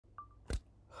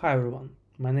Hi everyone,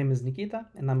 my name is Nikita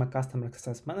and I'm a Customer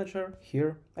Success Manager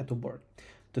here at Oboard.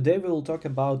 Today we will talk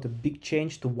about a big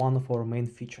change to one of our main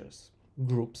features,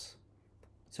 groups.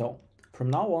 So,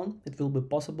 from now on, it will be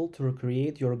possible to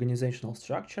recreate your organizational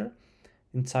structure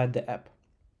inside the app.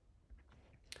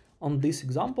 On this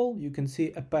example, you can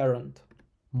see a parent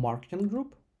marketing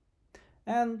group,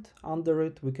 and under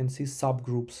it we can see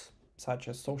subgroups such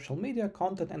as social media,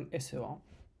 content, and SEO.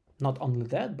 Not only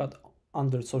that, but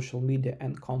under social media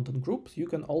and content groups, you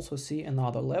can also see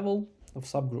another level of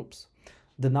subgroups.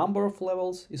 The number of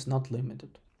levels is not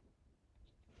limited.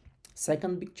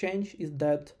 Second big change is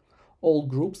that all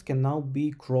groups can now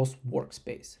be cross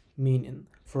workspace, meaning,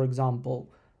 for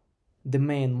example, the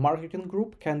main marketing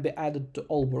group can be added to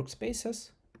all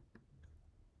workspaces,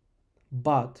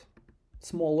 but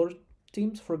smaller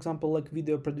teams, for example, like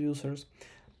video producers,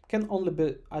 can only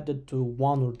be added to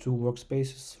one or two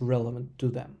workspaces relevant to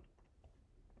them.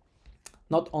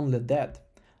 Not only that,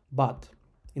 but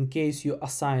in case you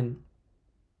assign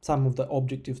some of the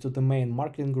objectives to the main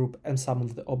marketing group and some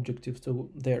of the objectives to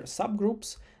their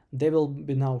subgroups, they will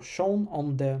be now shown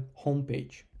on the home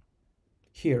page.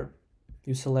 Here,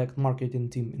 you select marketing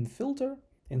team in filter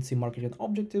and see marketing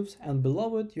objectives, and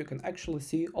below it you can actually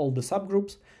see all the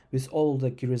subgroups with all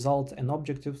the key results and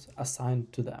objectives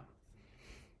assigned to them.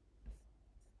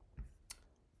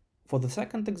 For the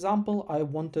second example, I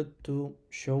wanted to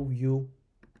show you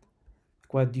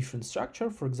quite different structure.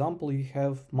 For example, you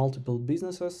have multiple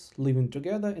businesses living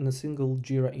together in a single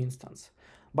Jira instance,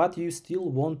 but you still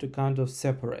want to kind of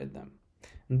separate them.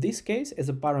 In this case, as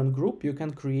a parent group, you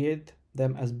can create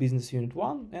them as business unit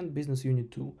 1 and business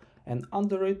unit 2, and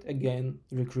under it again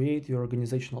recreate your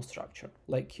organizational structure,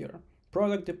 like here,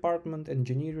 product department,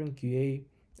 engineering, QA,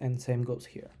 and same goes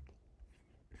here.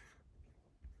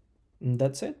 And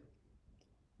that's it,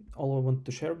 all I want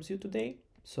to share with you today.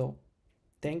 So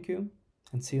thank you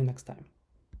and see you next time.